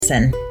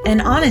medicine,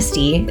 and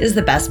honesty is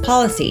the best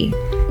policy.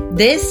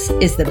 This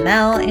is the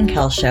Mel and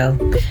Kel Show.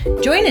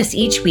 Join us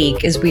each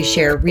week as we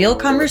share real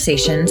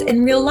conversations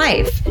in real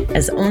life,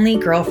 as only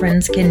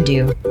girlfriends can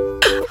do.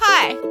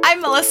 Hi,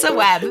 I'm Melissa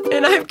Webb.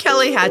 And I'm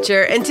Kelly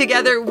Hatcher, and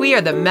together we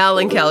are the Mel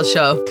and Kel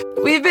Show.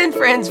 We've been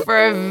friends for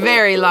a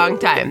very long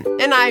time,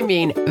 and I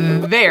mean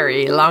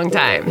very long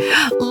time.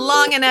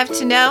 Long enough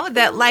to know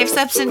that life's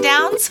ups and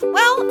downs,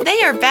 well,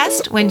 they are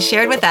best when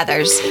shared with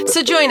others.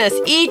 So join us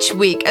each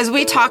week as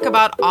we talk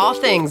about all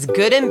things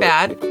good and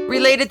bad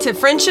related to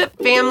friendship,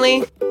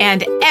 family,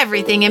 and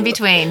everything in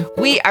between.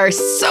 We are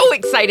so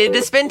excited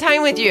to spend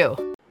time with you.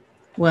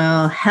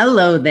 Well,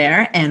 hello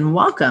there, and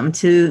welcome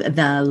to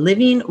the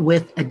Living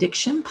with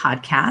Addiction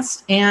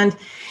podcast. And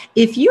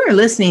if you are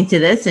listening to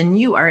this and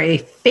you are a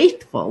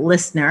faithful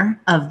listener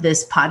of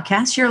this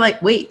podcast, you're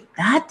like, wait,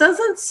 that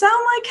doesn't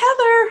sound like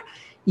Heather.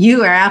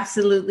 You are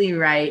absolutely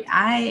right.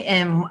 I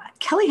am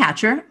Kelly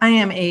Hatcher. I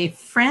am a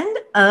friend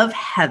of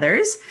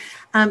Heather's.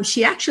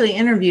 She actually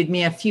interviewed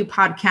me a few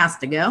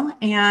podcasts ago,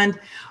 and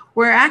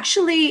we're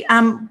actually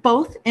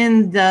both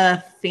in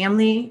the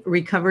family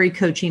recovery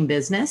coaching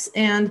business,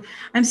 and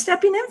I'm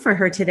stepping in for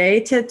her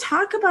today to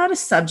talk about a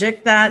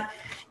subject that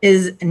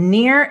is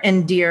near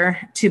and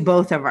dear to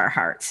both of our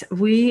hearts.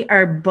 We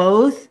are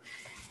both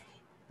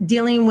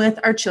dealing with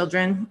our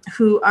children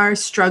who are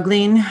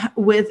struggling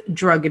with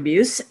drug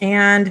abuse.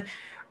 And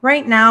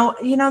right now,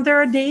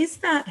 there are days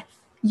that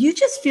you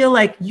just feel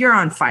like you're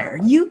on fire.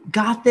 You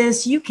got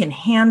this. You can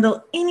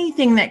handle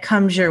anything that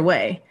comes your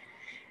way.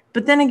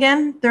 But then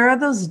again, there are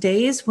those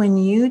days when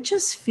you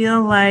just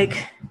feel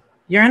like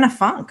you're in a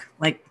funk,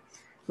 like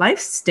life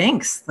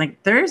stinks,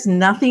 like there's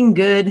nothing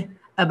good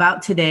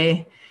about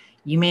today.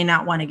 You may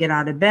not want to get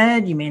out of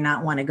bed. You may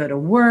not want to go to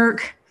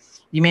work.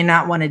 You may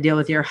not want to deal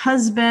with your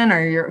husband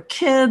or your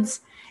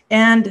kids.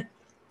 And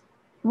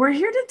we're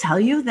here to tell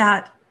you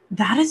that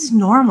that is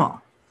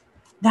normal.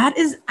 That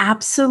is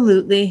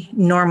absolutely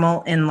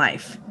normal in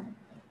life.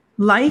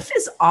 Life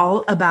is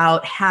all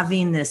about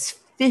having this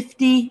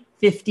 50-50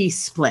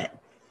 split.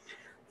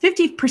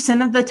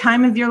 50% of the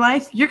time of your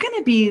life, you're going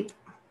to be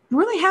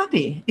really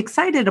happy,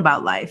 excited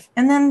about life.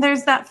 And then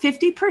there's that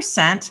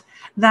 50%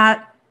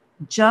 that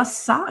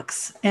just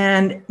sucks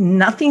and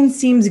nothing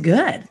seems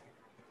good.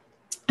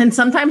 And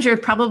sometimes you're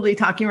probably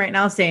talking right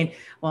now saying,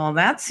 well,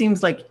 that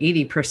seems like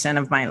 80%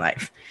 of my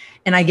life.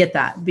 And I get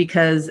that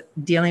because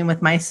dealing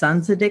with my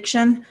son's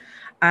addiction,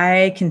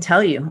 I can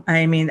tell you,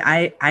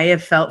 I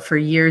have felt for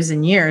years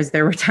and years,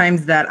 there were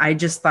times that I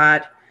just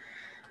thought,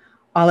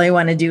 all I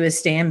want to do is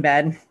stay in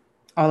bed.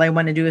 All I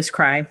want to do is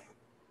cry.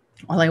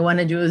 All I want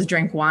to do is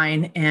drink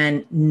wine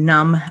and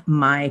numb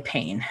my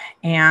pain.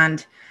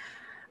 And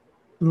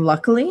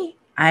luckily,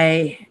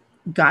 I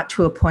got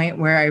to a point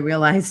where I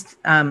realized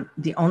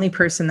the only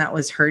person that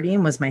was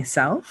hurting was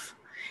myself.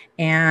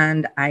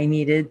 And I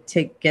needed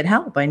to get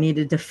help. I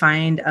needed to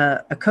find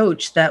a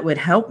coach that would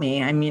help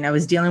me. I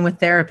was dealing with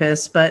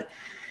therapists, but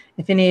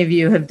if any of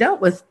you have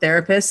dealt with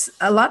therapists,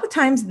 a lot of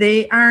times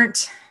they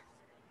aren't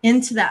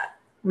into that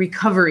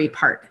recovery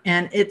part.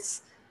 And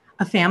it's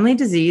a family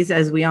disease,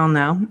 as we all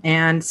know.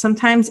 And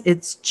sometimes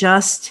it's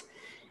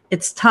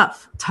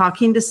tough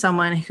talking to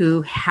someone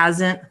who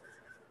hasn't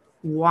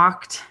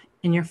walked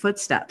in your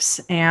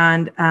footsteps.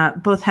 And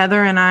both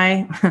Heather and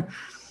I,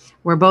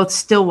 we're both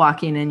still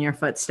walking in your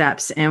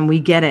footsteps, and we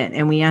get it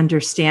and we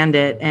understand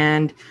it.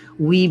 And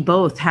we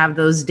both have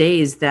those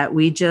days that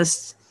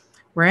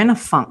we're in a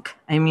funk.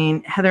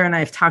 Heather and I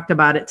have talked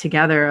about it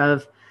together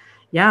of,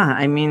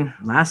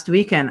 last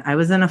weekend I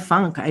was in a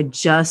funk. I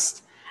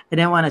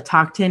didn't want to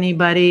talk to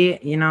anybody.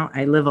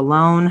 I live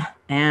alone,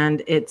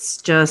 and it's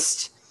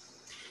just,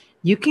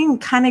 you can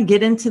kind of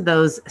get into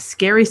those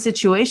scary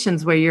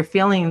situations where you're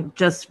feeling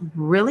just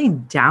really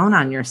down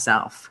on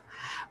yourself.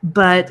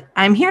 But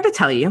I'm here to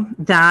tell you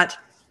that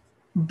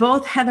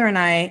both Heather and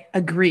I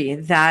agree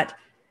that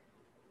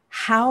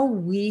how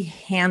we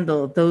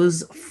handle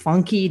those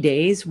funky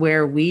days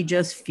where we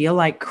just feel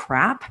like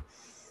crap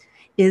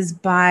is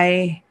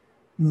by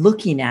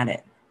looking at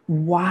it.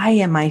 Why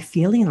am I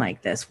feeling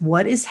like this?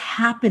 What is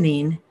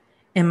happening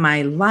in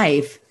my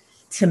life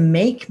to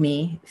make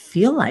me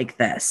feel like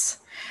this?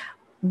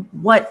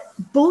 What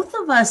both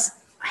of us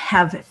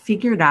have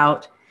figured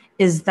out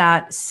is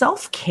that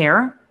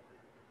self-care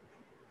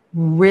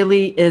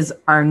really is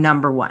our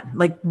number one.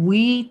 Like,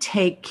 we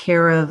take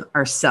care of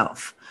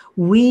ourselves.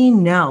 We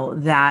know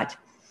that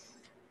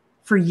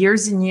for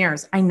years and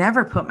years, I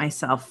never put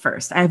myself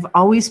first. I've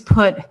always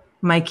put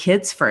my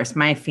kids first,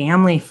 my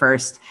family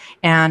first.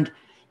 And,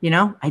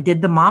 I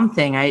did the mom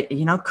thing. I,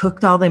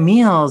 cooked all the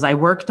meals. I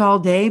worked all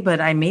day,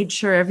 but I made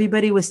sure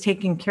everybody was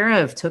taken care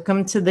of, took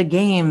them to the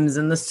games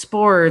and the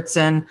sports.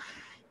 And,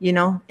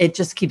 it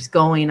just keeps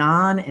going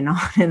on and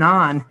on and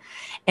on.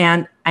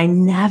 And I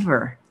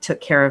never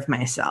took care of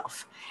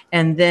myself.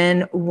 And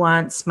then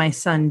once my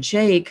son,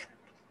 Jake,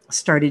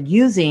 started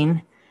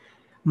using,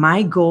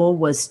 my goal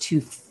was to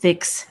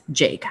fix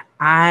Jake.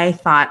 I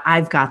thought,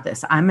 I've got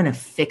this. I'm going to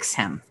fix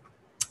him.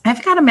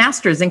 I've got a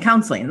master's in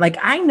counseling. Like,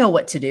 I know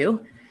what to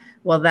do.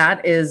 Well,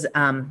 that is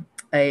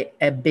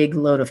a big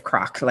load of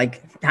crock.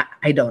 Like,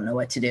 I don't know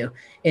what to do.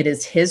 It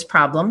is his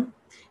problem.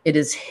 It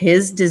is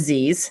his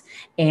disease.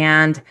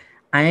 And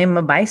I am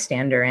a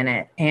bystander in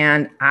it.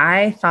 And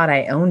I thought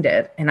I owned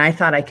it and I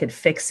thought I could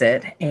fix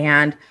it.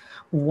 And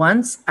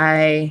once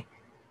I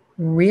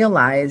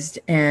realized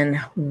and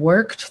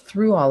worked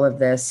through all of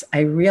this,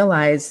 I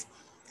realized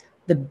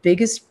the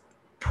biggest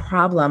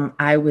problem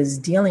I was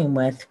dealing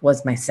with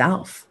was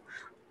myself.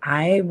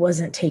 I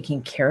wasn't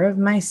taking care of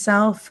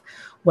myself,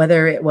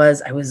 whether it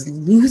was I was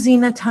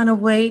losing a ton of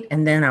weight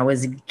and then I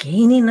was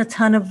gaining a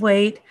ton of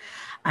weight.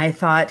 I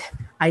thought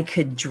I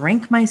could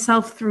drink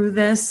myself through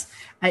this.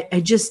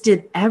 I just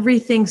did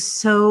everything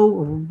so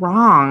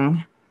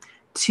wrong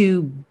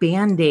to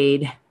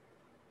Band-Aid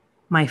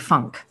my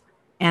funk.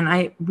 And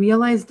I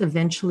realized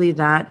eventually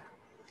that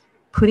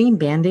putting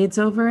Band-Aids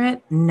over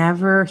it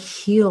never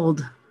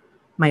healed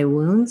my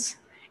wounds.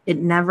 It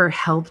never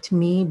helped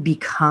me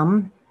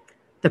become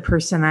the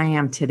person I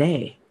am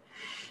today.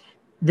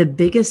 The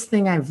biggest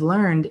thing I've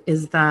learned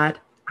is that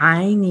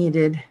I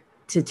needed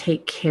to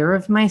take care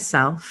of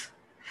myself.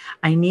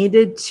 I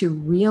needed to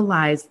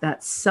realize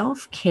that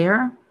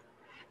self-care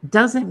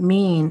doesn't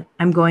mean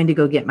I'm going to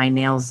go get my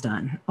nails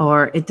done,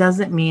 or it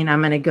doesn't mean I'm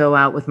going to go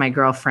out with my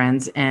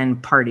girlfriends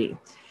and party.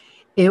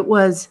 It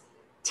was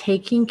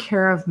taking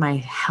care of my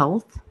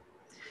health.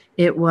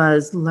 It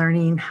was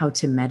learning how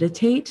to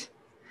meditate.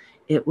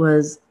 It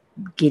was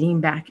getting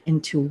back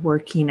into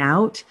working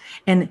out.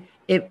 And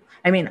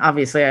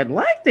obviously I'd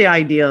like the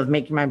idea of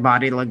making my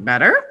body look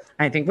better.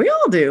 I think we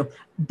all do,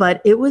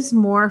 but it was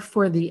more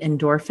for the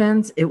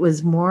endorphins. It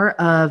was more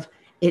of,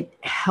 it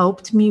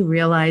helped me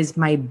realize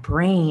my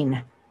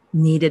brain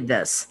needed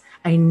this.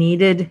 I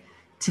needed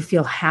to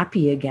feel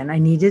happy again. I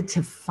needed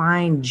to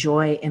find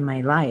joy in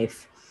my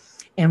life.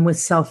 And with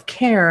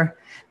self-care,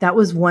 that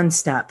was one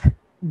step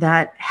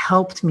that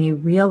helped me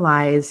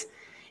realize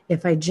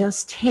if I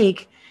just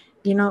take,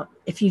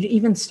 if you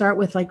even start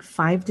with like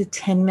 5 to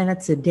 10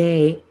 minutes a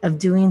day of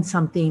doing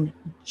something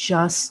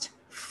just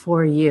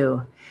for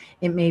you.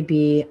 It may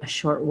be a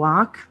short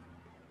walk.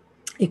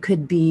 It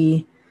could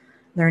be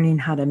learning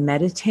how to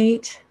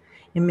meditate.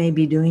 It may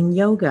be doing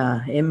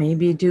yoga. It may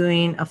be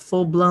doing a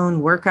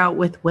full-blown workout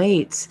with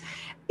weights.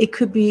 It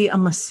could be a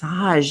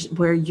massage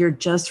where you're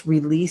just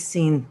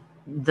releasing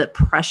the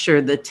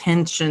pressure, the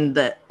tension,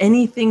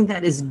 anything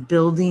that is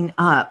building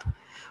up,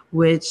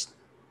 which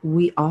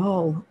we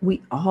all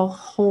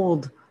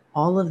hold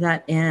all of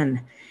that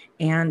in,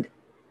 and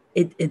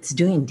it's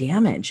doing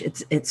damage.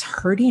 It's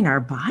hurting our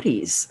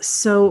bodies.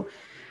 So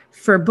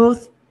for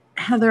both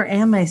Heather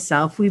and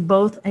myself, we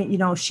both,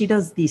 she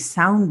does these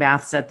sound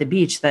baths at the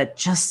beach that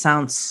just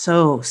sounds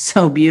so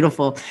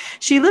beautiful.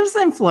 She lives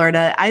in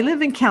Florida. I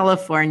live in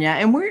California,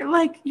 and we're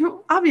like,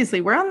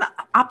 we're on the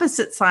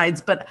opposite sides,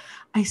 but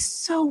I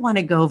so want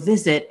to go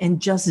visit and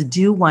just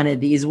do one of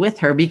these with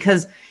her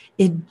because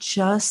it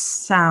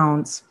just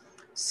sounds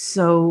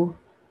so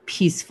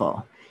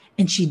peaceful.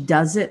 And she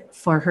does it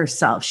for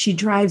herself. She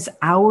drives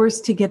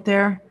hours to get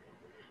there.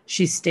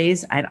 She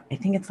stays, I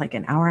think it's like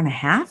an hour and a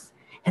half.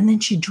 And then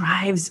she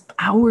drives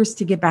hours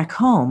to get back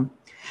home.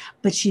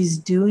 But she's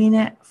doing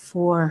it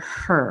for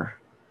her.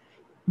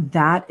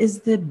 That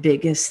is the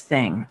biggest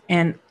thing.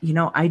 And,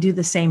 I do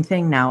the same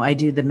thing now. I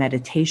do the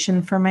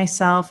meditation for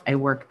myself. I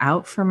work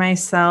out for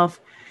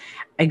myself.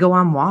 I go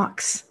on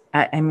walks.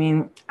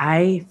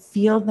 I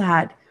feel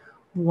that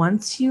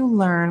once you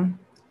learn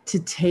to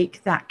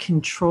take that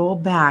control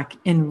back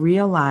and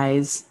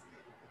realize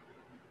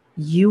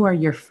you are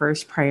your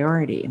first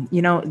priority.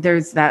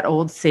 There's that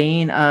old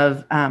saying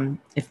of,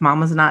 if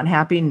mama's not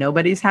happy,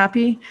 nobody's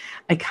happy.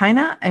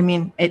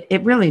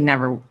 It really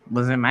never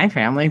was in my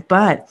family,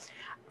 but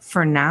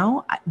for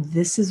now,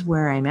 this is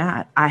where I'm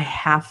at. I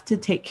have to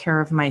take care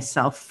of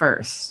myself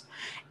first.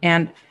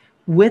 And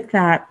with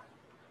that,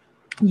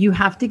 you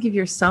have to give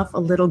yourself a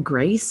little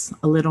grace,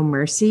 a little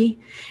mercy,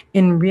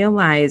 and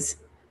realize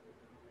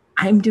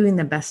I'm doing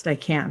the best I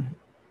can.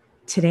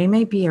 Today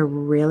may be a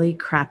really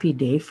crappy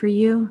day for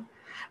you,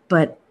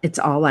 but it's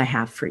all I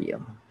have for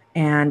you.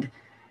 And,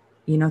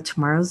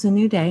 tomorrow's a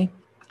new day.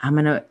 I'm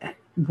going to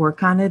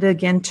work on it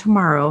again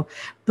tomorrow,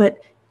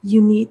 but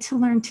you need to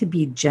learn to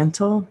be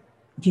gentle.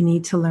 You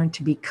need to learn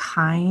to be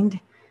kind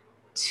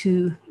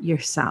to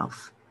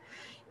yourself.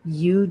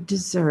 You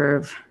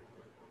deserve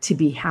to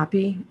be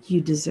happy.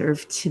 You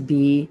deserve to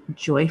be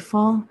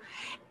joyful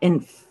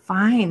and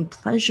find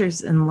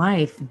pleasures in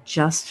life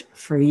just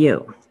for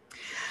you.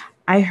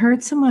 I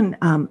heard someone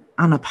on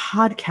a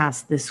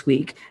podcast this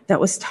week that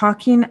was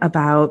talking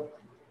about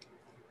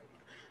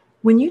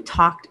when you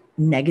talk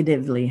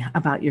negatively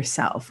about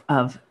yourself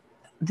of,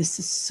 this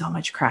is so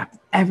much crap.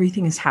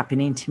 Everything is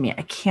happening to me.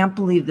 I can't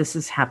believe this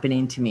is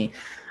happening to me.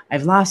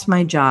 I've lost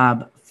my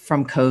job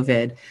from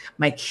COVID.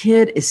 My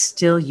kid is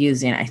still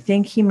using. I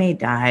think he may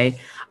die.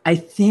 I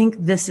think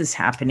this is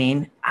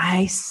happening.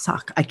 I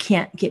suck. I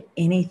can't get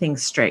anything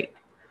straight.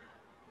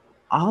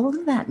 All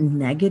of that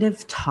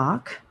negative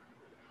talk,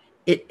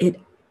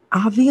 it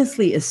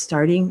obviously is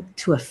starting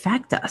to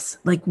affect us.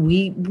 Like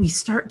we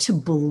start to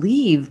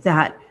believe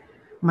that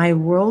my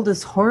world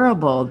is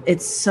horrible.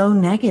 It's so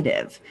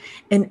negative.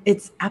 And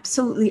it's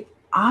absolutely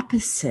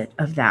opposite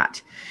of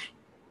that.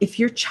 If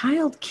your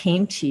child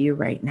came to you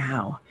right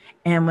now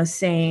and was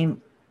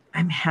saying,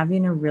 I'm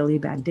having a really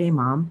bad day,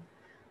 Mom,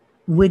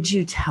 would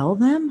you tell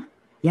them,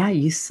 yeah,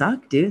 you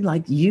suck, dude?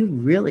 Like, you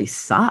really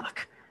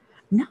suck.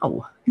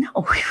 No, we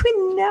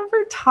would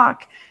never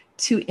talk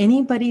to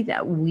anybody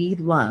that we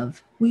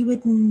love. We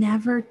would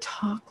never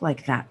talk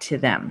like that to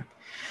them.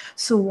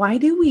 So why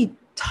do we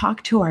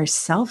talk to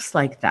ourselves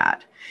like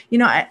that?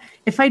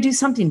 If I do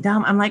something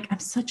dumb, I'm like, I'm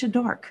such a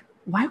dork.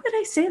 Why would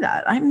I say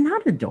that? I'm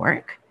not a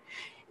dork.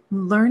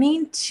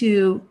 Learning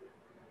to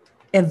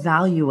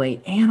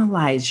evaluate,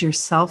 analyze your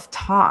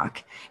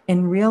self-talk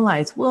and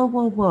realize,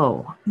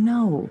 whoa.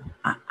 No,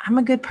 I'm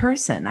a good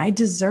person. I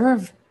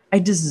deserve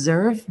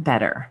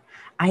better.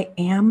 I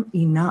am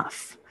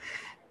enough.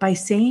 By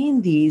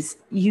saying these,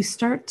 you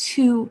start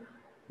to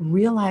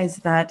realize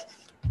that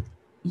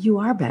you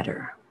are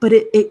better, but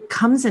it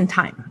comes in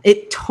time.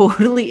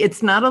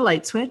 It's not a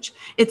light switch.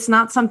 It's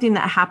not something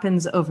that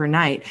happens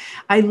overnight.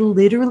 I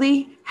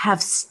literally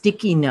have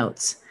sticky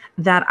notes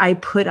that I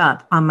put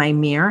up on my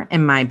mirror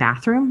in my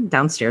bathroom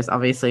downstairs,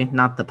 obviously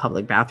not the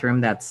public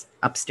bathroom, that's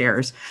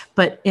upstairs,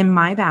 but in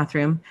my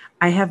bathroom,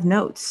 I have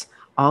notes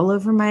all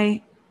over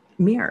my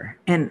mirror.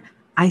 And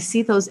I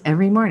see those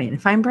every morning.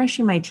 If I'm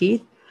brushing my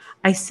teeth,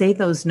 I say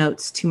those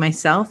notes to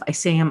myself. I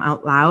say them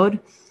out loud,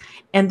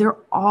 and they're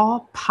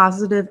all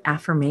positive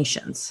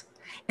affirmations.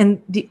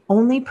 And the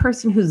only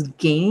person who's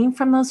gaining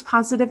from those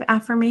positive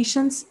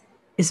affirmations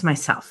is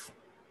myself.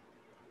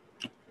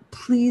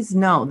 Please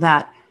know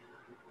that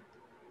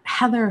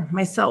Heather,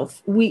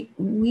 myself,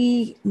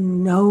 we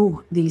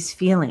know these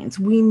feelings.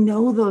 We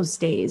know those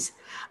days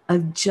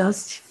of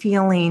just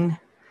feeling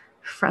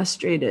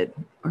frustrated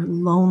or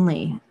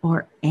lonely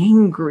or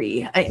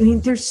angry. I mean,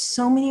 there's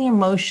so many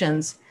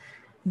emotions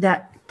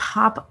that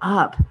pop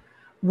up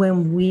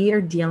when we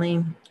are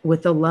dealing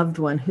with a loved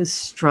one who's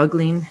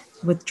struggling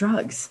with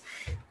drugs.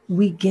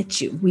 We get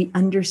you. We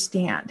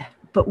understand.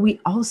 But we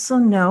also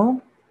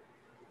know,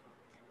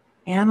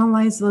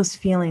 analyze those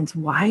feelings.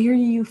 Why are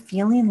you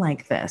feeling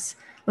like this?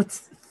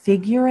 Let's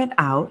figure it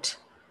out,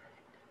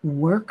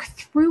 work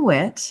through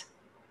it,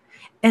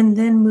 and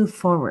then move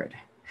forward.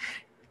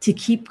 To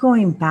keep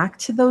going back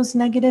to those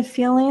negative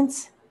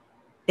feelings,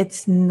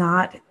 it's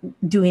not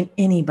doing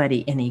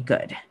anybody any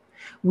good.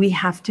 We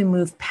have to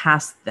move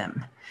past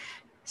them.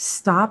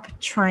 Stop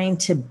trying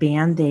to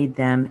band-aid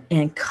them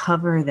and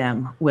cover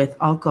them with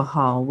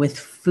alcohol, with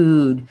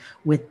food,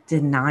 with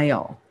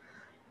denial.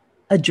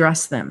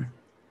 Address them,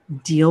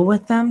 deal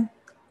with them,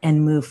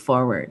 and move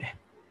forward.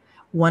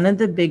 One of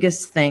the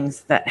biggest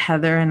things that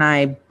Heather and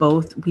I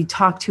we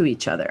talk to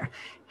each other.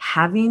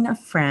 Having a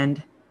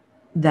friend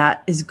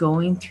that is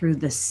going through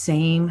the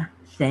same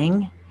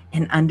thing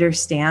and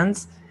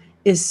understands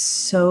is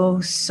so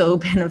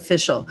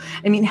beneficial.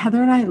 I mean,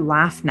 Heather and I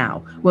laugh now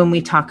when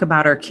we talk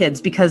about our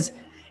kids because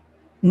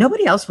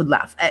nobody else would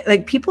laugh.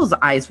 Like, people's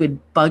eyes would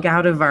bug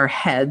out of our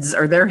heads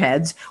or their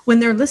heads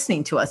when they're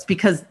listening to us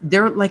because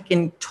they're like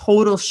in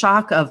total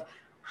shock of,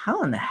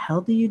 how in the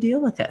hell do you deal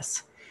with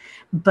this?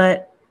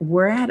 But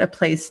we're at a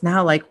place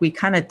now, like, we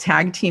kind of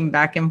tag team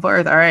back and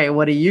forth. All right,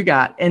 what do you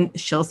got? And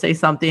she'll say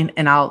something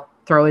and I'll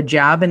throw a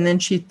jab and then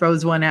she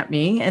throws one at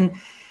me and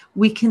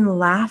we can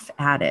laugh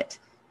at it.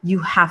 You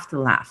have to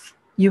laugh.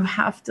 You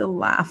have to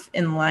laugh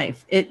in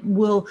life. It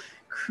will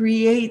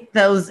create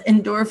those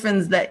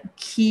endorphins that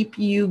keep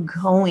you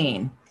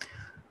going.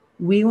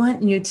 We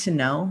want you to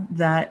know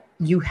that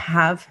you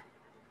have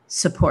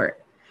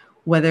support.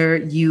 Whether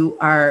you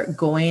are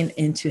going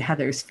into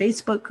Heather's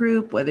Facebook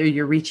group, whether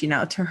you're reaching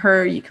out to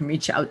her, you can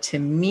reach out to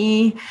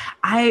me.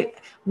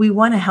 We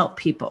want to help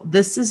people.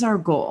 This is our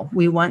goal.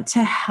 We want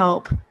to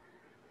help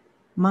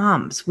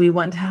moms. We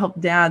want to help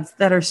dads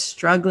that are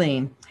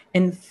struggling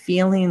and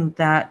feeling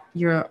that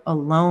you're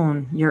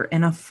alone, you're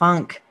in a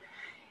funk.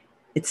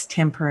 It's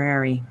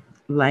temporary.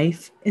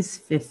 Life is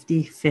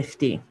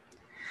 50-50.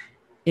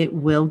 It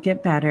will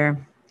get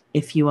better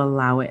if you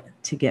allow it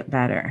to get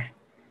better.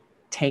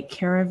 Take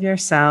care of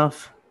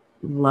yourself.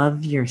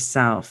 Love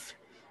yourself.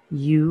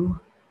 You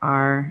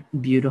are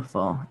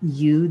beautiful.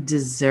 You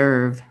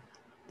deserve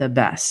the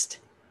best.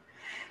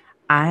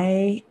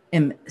 I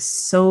am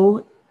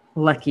so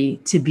lucky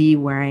to be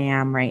where I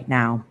am right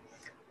now.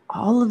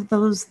 All of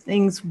those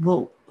things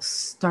will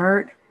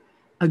start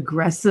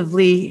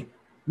aggressively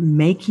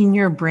making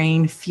your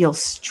brain feel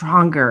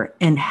stronger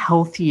and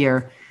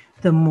healthier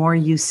the more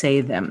you say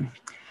them.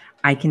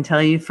 I can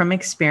tell you from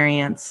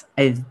experience,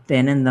 I've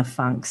been in the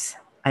funks.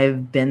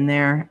 I've been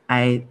there.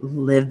 I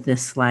live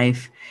this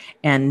life.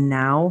 And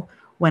now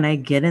when I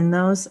get in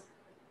those,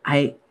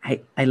 I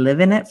live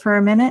in it for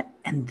a minute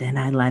and then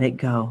I let it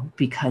go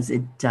because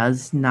it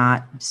does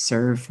not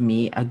serve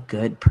me a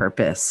good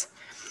purpose.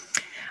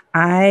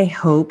 I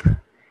hope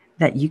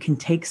that you can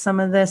take some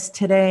of this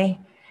today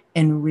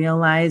and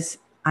realize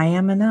I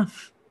am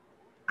enough.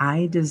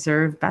 I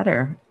deserve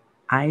better.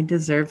 I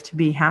deserve to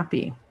be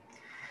happy.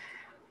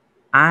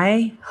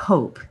 I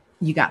hope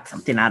you got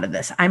something out of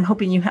this. I'm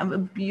hoping you have a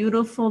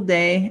beautiful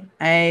day.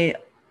 I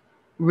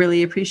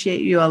really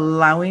appreciate you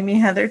allowing me,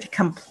 Heather, to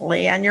come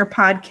play on your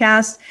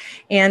podcast.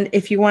 And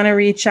if you want to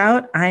reach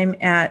out, I'm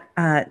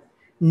at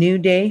New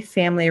Day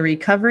Family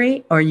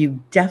Recovery, or you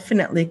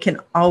definitely can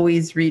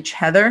always reach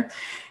Heather.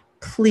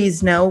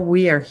 Please know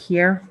we are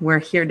here. We're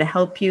here to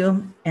help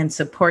you and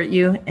support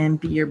you and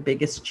be your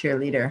biggest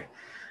cheerleader.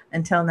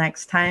 Until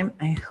next time,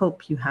 I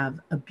hope you have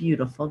a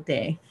beautiful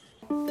day.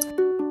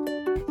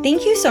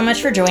 Thank you so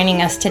much for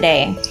joining us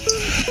today.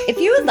 If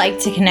you would like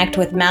to connect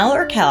with Mel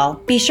or Kel,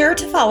 be sure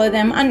to follow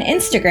them on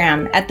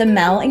Instagram at The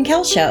Mel and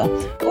Kel Show,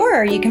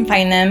 or you can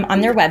find them on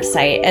their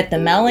website at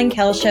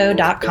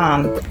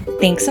themelandkelshow.com.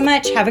 Thanks so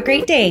much. Have a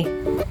great day.